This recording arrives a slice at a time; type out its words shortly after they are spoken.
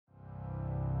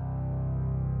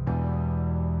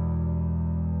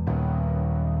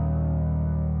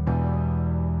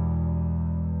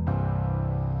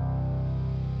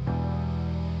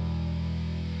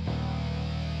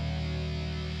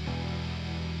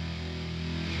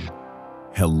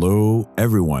Hello,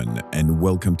 everyone, and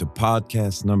welcome to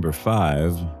podcast number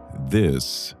 5.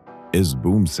 This is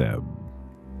Boom Seb.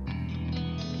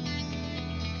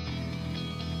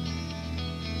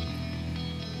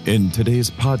 In today's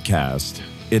podcast,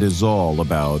 it is all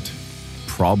about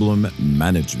problem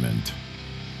management.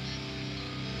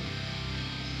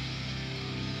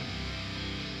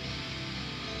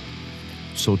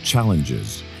 So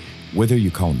challenges, whether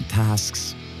you call them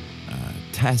tasks,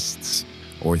 tests,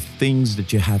 or things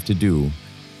that you have to do,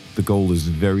 the goal is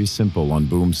very simple on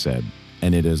Boom Seb,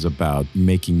 and it is about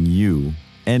making you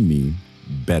and me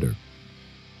better.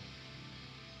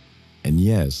 And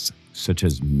yes, such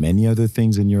as many other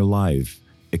things in your life,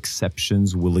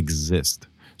 exceptions will exist.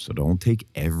 So don't take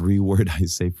every word I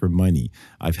say for money.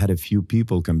 I've had a few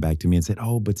people come back to me and said,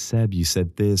 "Oh, but Seb, you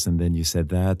said this and then you said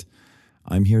that."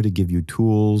 I'm here to give you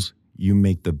tools. You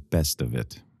make the best of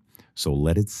it. So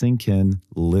let it sink in,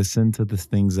 listen to the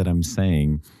things that I'm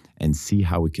saying, and see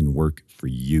how it can work for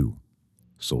you.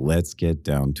 So let's get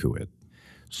down to it.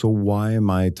 So why am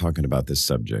I talking about this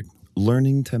subject?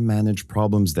 Learning to manage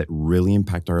problems that really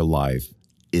impact our life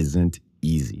isn't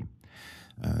easy.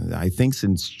 I think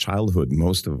since childhood,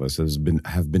 most of us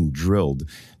have been drilled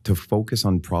to focus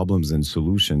on problems and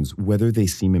solutions, whether they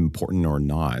seem important or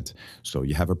not. So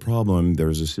you have a problem,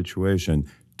 there's a situation,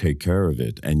 take care of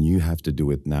it, and you have to do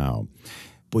it now.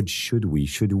 But should we?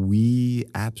 Should we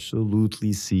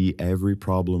absolutely see every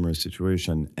problem or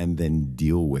situation and then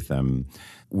deal with them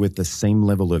with the same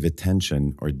level of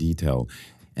attention or detail?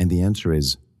 And the answer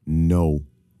is no,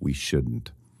 we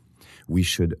shouldn't. We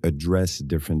should address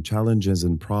different challenges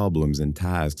and problems and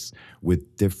tasks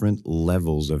with different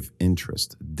levels of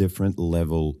interest, different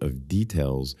level of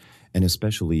details, and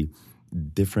especially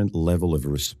different level of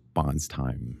response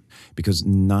time. Because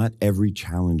not every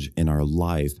challenge in our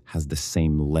life has the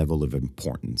same level of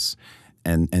importance.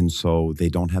 And so they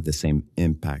don't have the same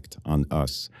impact on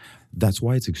us. That's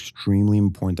why it's extremely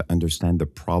important to understand the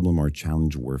problem or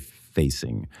challenge we're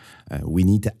facing. We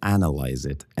need to analyze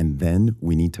it, and then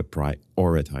we need to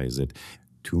prioritize it.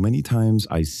 Too many times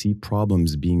I see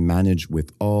problems being managed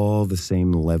with all the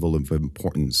same level of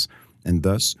importance, and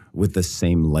thus with the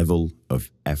same level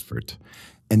of effort.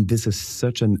 And this is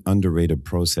such an underrated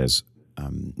process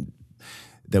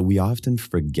that we often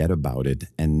forget about it.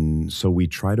 And so we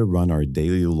try to run our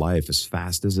daily life as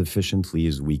fast, as efficiently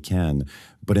as we can.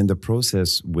 But in the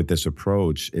process with this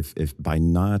approach, if by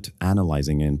not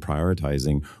analyzing and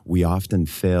prioritizing, we often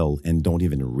fail and don't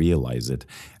even realize it.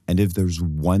 And if there's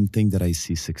one thing that I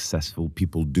see successful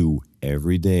people do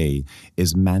every day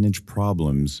is manage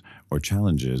problems or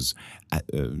challenges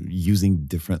using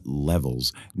different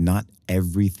levels. Not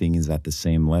everything is at the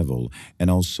same level. And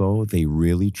also, they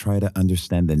really try to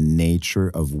understand the nature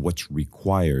of what's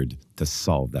required to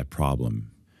solve that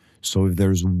problem. So if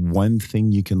there's one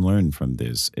thing you can learn from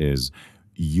this is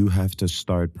you have to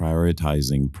start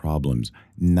prioritizing problems.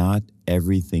 Not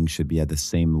everything should be at the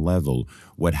same level.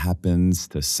 What happens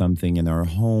to something in our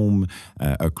home,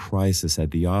 a crisis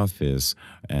at the office,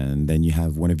 and then you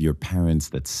have one of your parents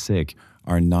that's sick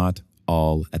are not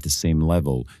all at the same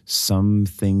level. Some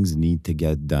things need to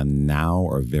get done now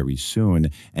or very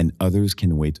soon, and others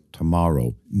can wait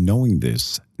tomorrow. Knowing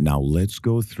this, now let's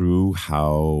go through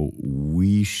how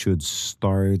we should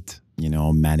start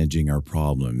managing our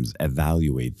problems,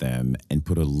 evaluate them, and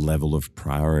put a level of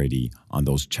priority on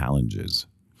those challenges.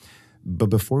 But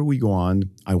before we go on,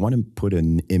 I want to put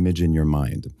an image in your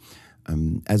mind.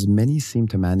 As many seem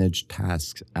to manage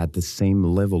tasks at the same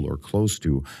level or close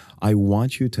to, I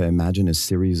want you to imagine a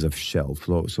series of shelves.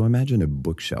 So imagine a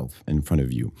bookshelf in front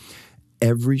of you.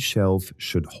 Every shelf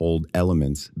should hold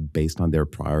elements based on their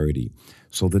priority.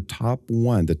 So the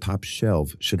top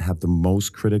shelf should have the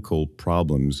most critical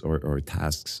problems or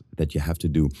tasks that you have to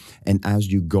do. And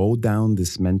as you go down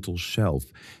this mental shelf,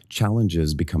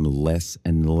 challenges become less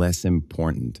and less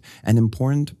important, and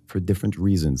important for different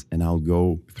reasons. And I'll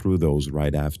go through those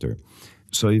right after.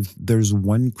 So if there's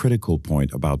one critical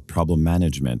point about problem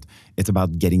management, it's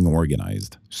about getting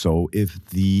organized. So if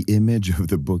the image of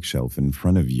the bookshelf in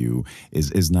front of you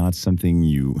is not something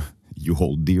you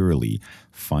hold dearly,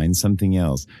 find something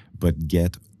else, but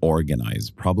get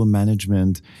organized. Problem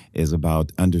management is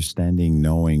about understanding,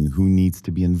 knowing who needs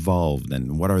to be involved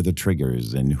and what are the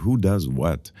triggers and who does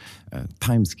what,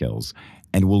 timescales,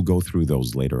 and we'll go through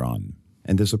those later on.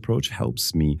 And this approach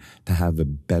helps me to have a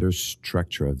better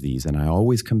structure of these, and I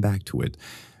always come back to it.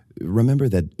 Remember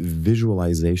that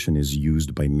visualization is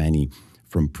used by many,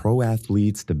 from pro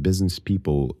athletes to business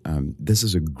people. This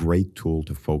is a great tool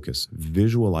to focus.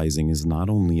 Visualizing is not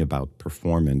only about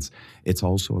performance, it's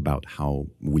also about how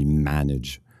we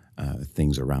manage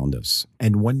things around us.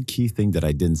 And one key thing that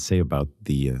I didn't say about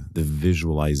the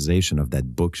visualization of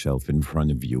that bookshelf in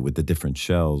front of you with the different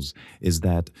shelves is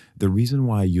that the reason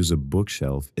why I use a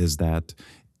bookshelf is that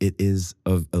it is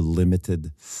of a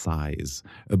limited size.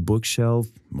 A bookshelf,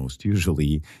 most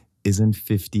usually, isn't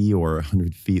 50 or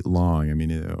 100 feet long. I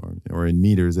mean, or in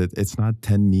meters, it's not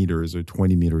 10 meters or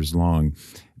 20 meters long.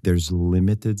 There's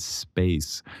limited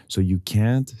space. So you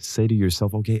can't say to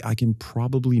yourself, okay, I can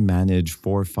probably manage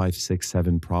 4, 5, 6,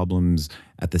 7 problems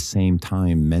at the same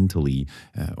time mentally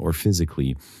or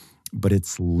physically, but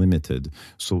it's limited.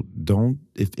 So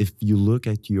if you look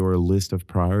at your list of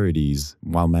priorities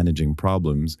while managing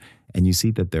problems and you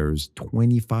see that there's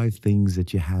 25 things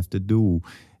that you have to do,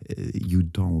 you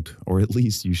don't, or at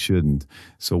least you shouldn't.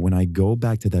 So when I go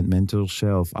back to that mental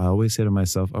shelf, I always say to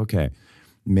myself, okay,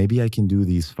 maybe I can do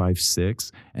these 5,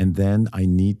 6, and then I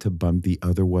need to bump the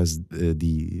other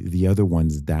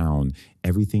ones down.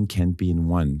 Everything can't be in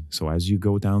one. So as you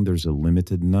go down, there's a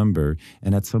limited number,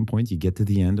 and at some point you get to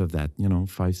the end of that,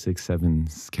 5, 6, 7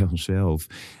 scale shelf,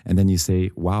 and then you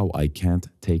say, "Wow, I can't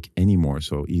take any more."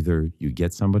 So either you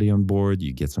get somebody on board,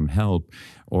 you get some help,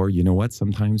 or you know what?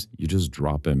 Sometimes you just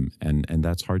drop them, and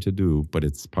that's hard to do, but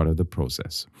it's part of the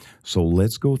process. So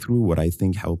let's go through what I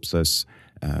think helps us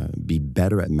be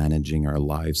better at managing our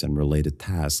lives and related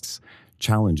tasks,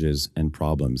 challenges, and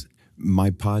problems.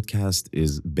 My podcast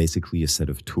is basically a set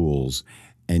of tools,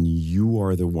 and you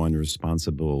are the one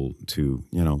responsible to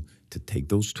take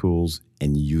those tools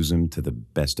and use them to the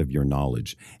best of your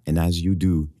knowledge. And as you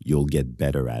do, you'll get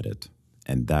better at it.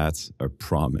 And that's a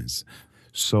promise.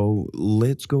 So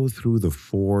let's go through the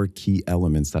 4 key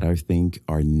elements that I think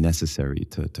are necessary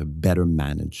to better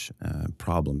manage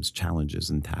problems, challenges,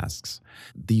 and tasks.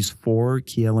 These 4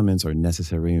 key elements are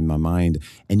necessary in my mind,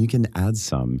 and you can add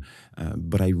some,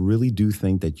 but I really do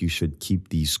think that you should keep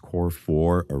these core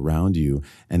 4 around you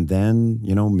and then,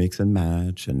 mix and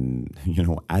match and,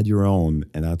 add your own,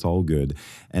 and that's all good.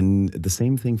 And the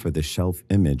same thing for the shelf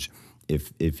image.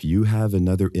 If you have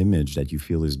another image that you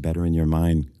feel is better in your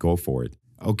mind, go for it.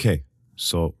 Okay,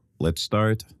 so let's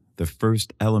start. The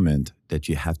first element that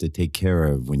you have to take care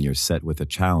of when you're set with a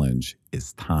challenge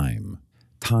is time.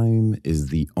 Time is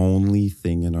the only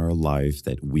thing in our life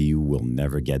that we will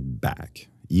never get back.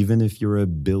 Even if you're a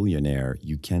billionaire,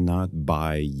 you cannot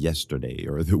buy yesterday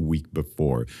or the week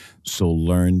before. So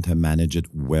learn to manage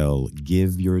it well.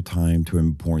 Give your time to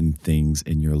important things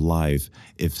in your life.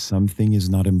 If something is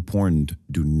not important,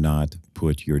 do not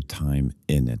put your time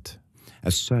in it.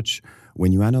 As such,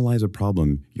 when you analyze a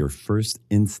problem, your first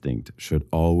instinct should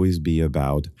always be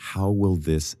about how will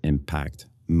this impact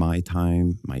my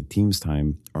time, my team's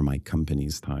time, or my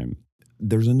company's time.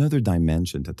 There's another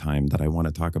dimension to time that I want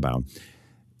to talk about.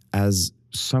 As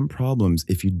some problems,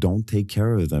 if you don't take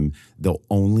care of them, they'll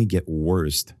only get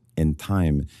worse in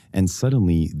time, and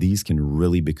suddenly these can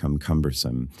really become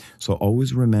cumbersome. So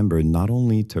always remember not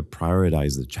only to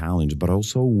prioritize the challenge, but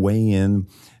also weigh in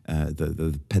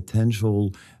the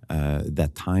potential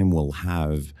that time will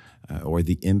have or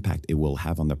the impact it will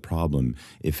have on the problem.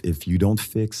 If you don't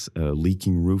fix a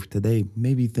leaking roof today,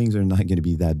 maybe things are not going to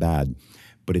be that bad.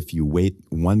 But if you wait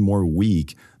one more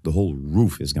week, the whole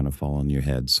roof is going to fall on your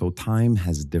head. So time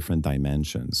has different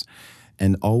dimensions.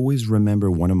 And always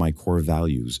remember one of my core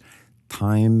values.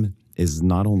 Time is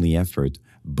not only effort,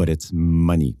 but it's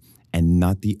money, and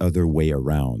not the other way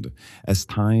around. As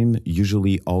time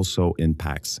usually also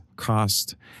impacts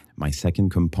cost, my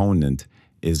second component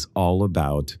is all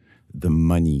about the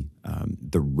money,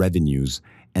 the revenues,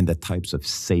 and the types of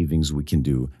savings we can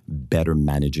do, better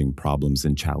managing problems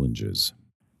and challenges.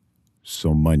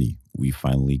 So money, we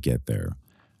finally get there.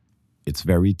 It's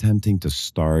very tempting to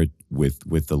start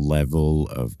with the level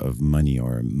of money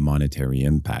or monetary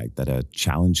impact that a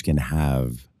challenge can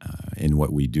have in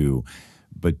what we do.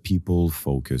 But people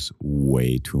focus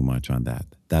way too much on that.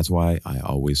 That's why I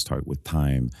always start with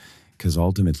time, because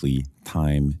ultimately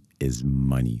time is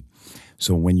money.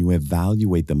 So when you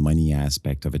evaluate the money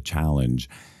aspect of a challenge,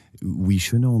 we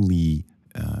shouldn't only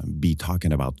be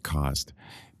talking about cost.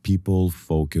 People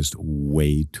focused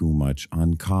way too much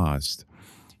on cost.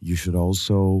 You should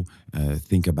also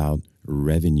think about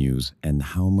revenues and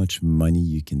how much money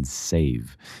you can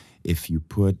save. If you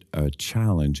put a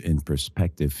challenge in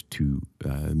perspective to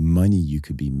money you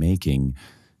could be making,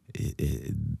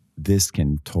 this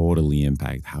can totally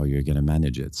impact how you're going to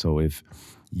manage it. So if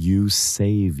you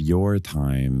save your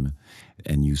time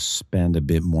and you spend a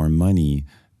bit more money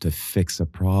to fix a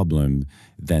problem,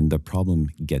 then the problem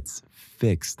gets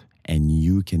fixed and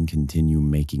you can continue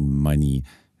making money.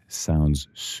 Sounds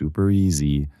super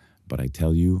easy, but I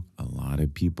tell you, a lot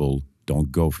of people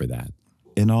don't go for that.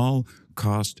 In all,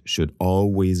 cost should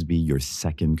always be your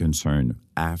second concern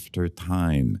after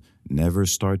time. Never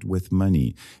start with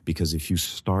money, because if you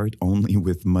start only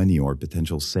with money or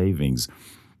potential savings,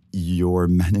 your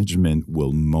management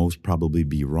will most probably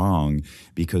be wrong,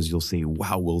 because you'll say,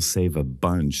 wow, we'll save a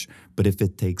bunch. But if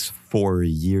it takes 4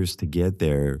 years to get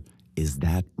there, is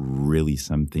that really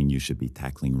something you should be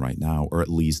tackling right now? Or at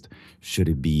least, should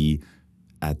it be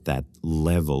at that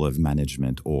level of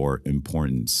management or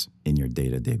importance in your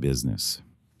day-to-day business?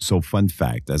 So, fun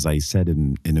fact, as I said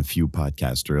in a few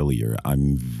podcasts earlier,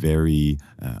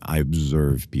 I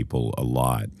observe people a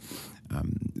lot.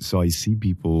 So I see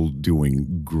people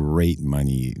doing great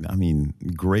money,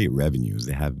 great revenues.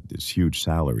 They have this huge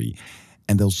salary,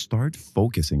 and they'll start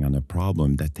focusing on a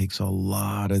problem that takes a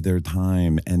lot of their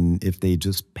time. And if they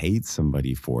just paid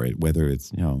somebody for it, whether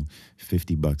it's,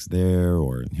 $50 there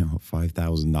or,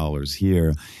 $5,000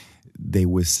 here, they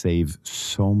would save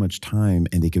so much time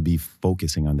and they could be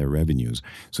focusing on their revenues.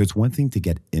 So it's one thing to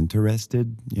get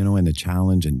interested, in a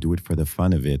challenge and do it for the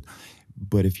fun of it.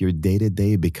 But if your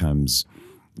day-to-day becomes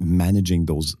managing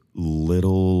those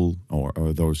little or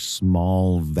those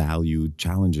small value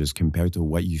challenges compared to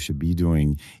what you should be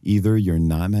doing, either you're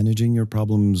not managing your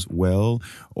problems well,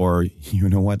 or you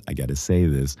know what, I got to say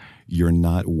this, you're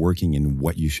not working in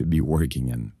what you should be working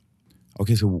in.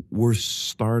 Okay, so we're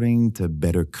starting to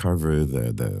better cover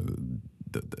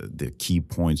the key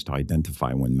points to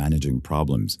identify when managing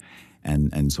problems.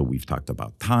 And so we've talked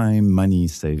about time, money,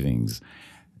 savings.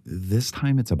 This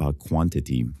time it's about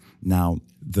quantity. Now,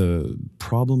 the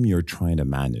problem you're trying to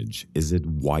manage, is it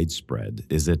widespread?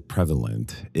 Is it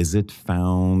prevalent? Is it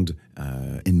found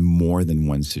in more than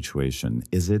one situation?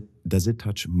 Does it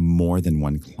touch more than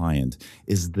one client?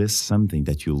 Is this something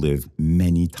that you live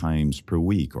many times per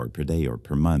week or per day or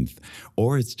per month?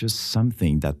 Or it's just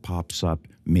something that pops up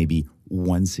maybe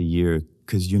once a year?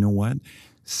 Because you know what?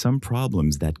 Some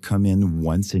problems that come in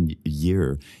once a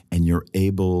year and you're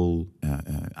able,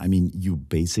 you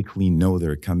basically know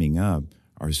they're coming up,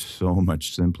 are so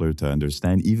much simpler to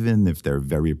understand, even if they're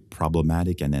very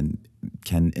problematic and then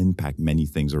can impact many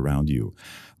things around you.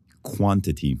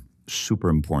 Quantity, super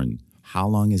important. How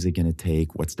long is it going to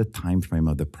take? What's the time frame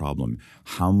of the problem?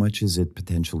 How much is it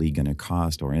potentially going to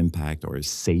cost or impact or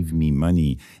save me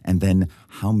money? And then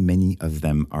how many of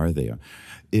them are there?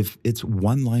 If it's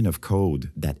one line of code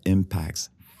that impacts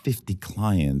 50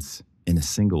 clients in a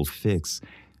single fix,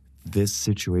 this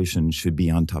situation should be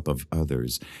on top of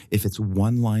others. If it's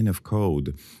one line of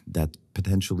code that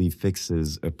potentially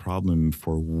fixes a problem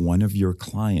for one of your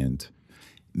client,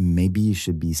 maybe you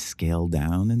should be scaled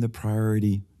down in the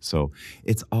priority. So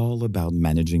it's all about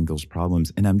managing those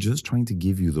problems. And I'm just trying to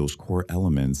give you those core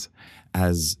elements,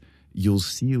 as you'll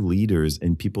see leaders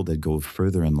and people that go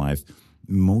further in life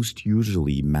most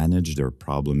usually manage their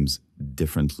problems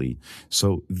differently.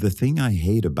 So the thing I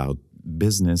hate about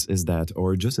business is that,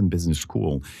 or just in business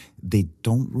school, they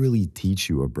don't really teach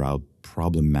you about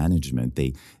problem management.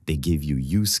 They give you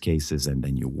use cases and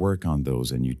then you work on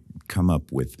those and you come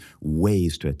up with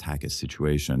ways to attack a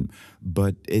situation.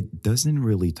 But it doesn't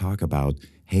really talk about,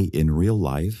 hey, in real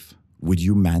life, would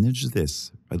you manage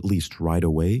this at least right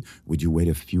away? Would you wait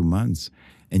a few months?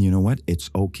 And you know what? It's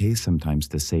okay sometimes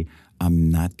to say,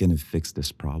 I'm not going to fix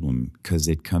this problem because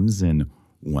it comes in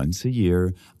once a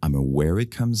year. I'm aware it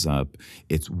comes up.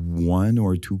 It's one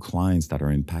or two clients that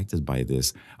are impacted by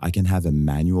this. I can have a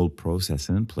manual process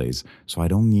in place, so I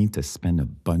don't need to spend a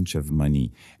bunch of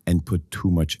money and put too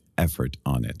much effort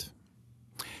on it.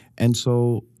 And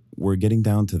so we're getting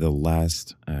down to the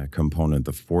last component,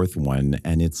 the fourth one,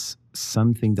 and it's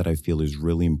something that I feel is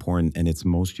really important, and it's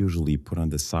most usually put on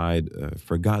the side,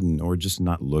 forgotten, or just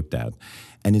not looked at.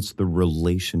 And it's the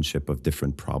relationship of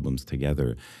different problems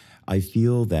together. I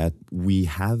feel that we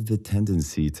have the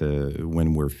tendency to,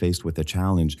 when we're faced with a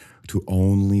challenge, to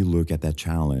only look at that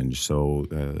challenge. So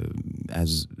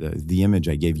as the image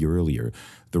I gave you earlier,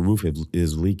 the roof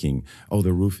is leaking. Oh,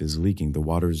 the roof is leaking. The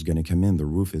water is going to come in. The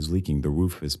roof is leaking. The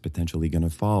roof is potentially going to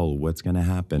fall. What's going to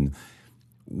happen?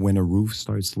 When a roof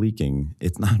starts leaking,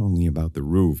 it's not only about the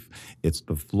roof, it's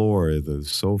the floor, the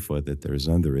sofa that there's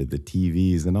under it, the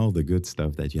TVs, and all the good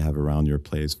stuff that you have around your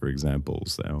place, for example.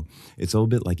 So it's a little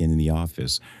bit like in the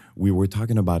office. We were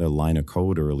talking about a line of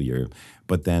code earlier,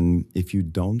 but then if you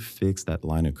don't fix that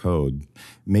line of code,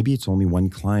 maybe it's only one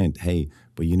client. Hey,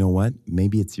 but you know what?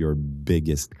 Maybe it's your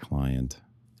biggest client.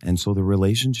 And so the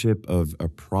relationship of a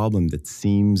problem that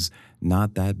seems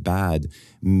not that bad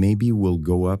maybe will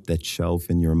go up that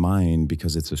shelf in your mind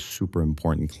because it's a super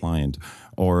important client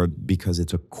or because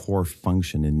it's a core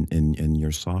function in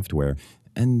your software.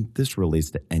 And this relates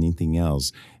to anything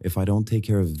else. If I don't take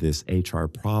care of this HR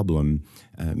problem,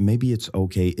 maybe it's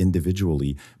okay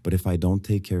individually, but if I don't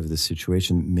take care of the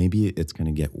situation, maybe it's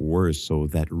going to get worse. So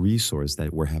that resource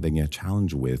that we're having a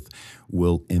challenge with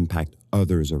will impact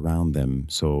others around them.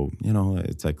 So,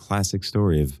 it's a classic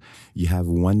story. If you have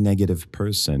one negative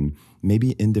person,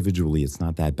 maybe individually it's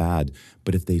not that bad,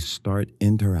 but if they start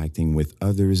interacting with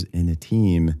others in a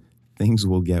team, things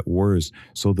will get worse.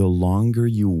 So the longer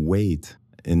you wait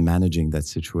in managing that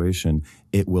situation,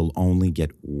 it will only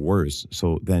get worse.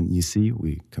 So then you see,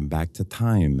 we come back to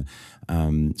time.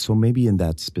 So maybe in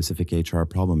that specific HR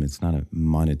problem, it's not a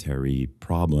monetary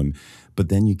problem, but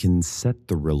then you can set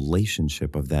the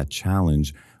relationship of that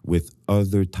challenge with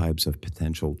other types of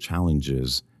potential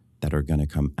challenges that are going to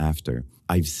come after.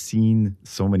 I've seen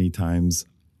so many times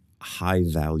high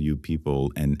value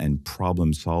people and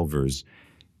problem solvers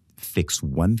fix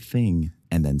one thing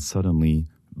and then suddenly,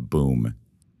 boom,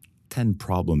 10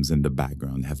 problems in the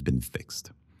background have been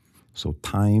fixed. So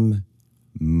time,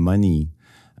 money,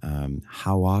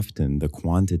 how often, the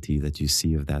quantity that you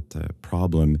see of that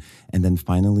problem, and then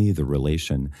finally the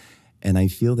relation. And I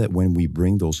feel that when we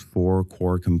bring those 4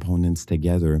 core components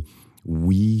together,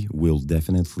 we will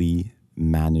definitely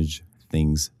manage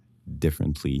things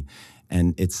differently.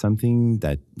 And it's something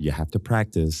that you have to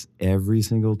practice every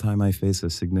single time I face a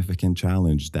significant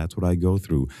challenge. That's what I go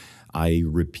through. I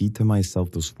repeat to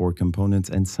myself those 4 components.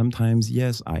 And sometimes,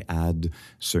 yes, I add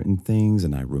certain things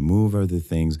and I remove other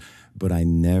things, but I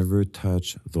never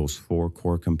touch those 4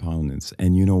 core components.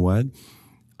 And you know what?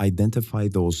 Identify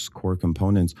those core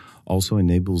components also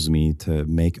enables me to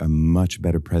make a much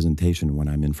better presentation when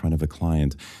I'm in front of a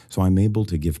client. So I'm able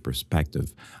to give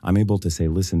perspective. I'm able to say,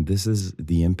 listen, this is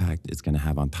the impact it's going to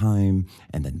have on time,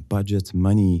 and then budgets,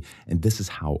 money, and this is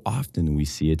how often we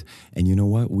see it. And you know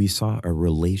what? We saw a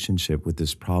relationship with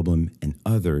this problem and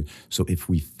other. So if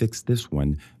we fix this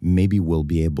one, maybe we'll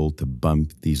be able to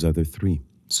bump these other 3.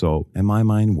 So in my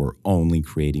mind, we're only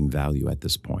creating value at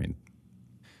this point.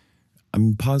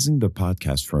 I'm pausing the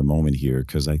podcast for a moment here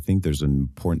because I think there's an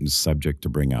important subject to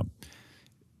bring up.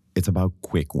 It's about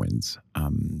quick wins.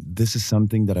 This is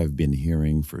something that I've been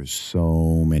hearing for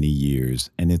so many years,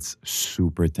 and it's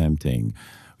super tempting.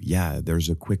 Yeah, there's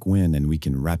a quick win, and we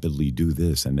can rapidly do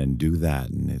this and then do that,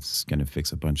 and it's going to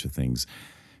fix a bunch of things.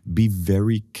 Be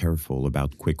very careful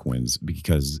about quick wins,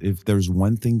 because if there's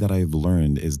one thing that I've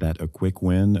learned is that a quick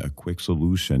win, a quick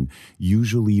solution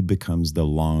usually becomes the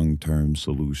long-term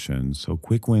solution. So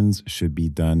quick wins should be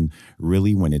done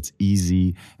really when it's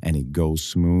easy and it goes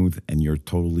smooth and you're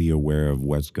totally aware of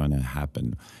what's going to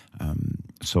happen.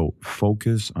 So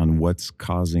focus on what's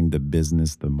causing the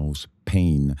business the most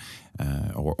pain,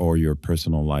 or your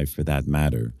personal life for that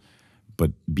matter.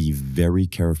 But be very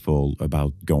careful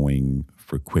about going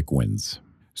for quick wins.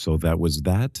 So that was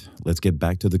that. Let's get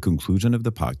back to the conclusion of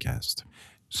the podcast.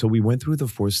 So we went through the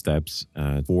 4 steps,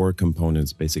 4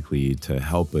 components basically to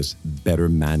help us better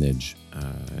manage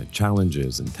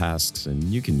challenges and tasks. And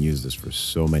you can use this for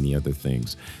so many other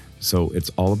things. So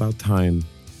it's all about time,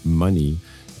 money,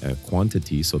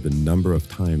 quantity, so the number of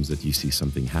times that you see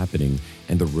something happening,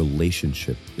 and the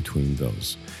relationship between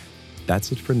those.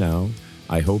 That's it for now.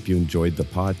 I hope you enjoyed the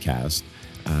podcast.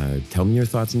 Tell me your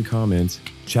thoughts and comments.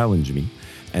 Challenge me.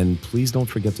 And please don't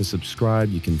forget to subscribe.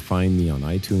 You can find me on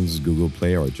iTunes, Google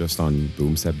Play, or just on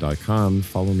boomstep.com.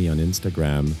 Follow me on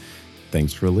Instagram.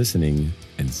 Thanks for listening,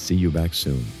 and see you back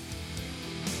soon.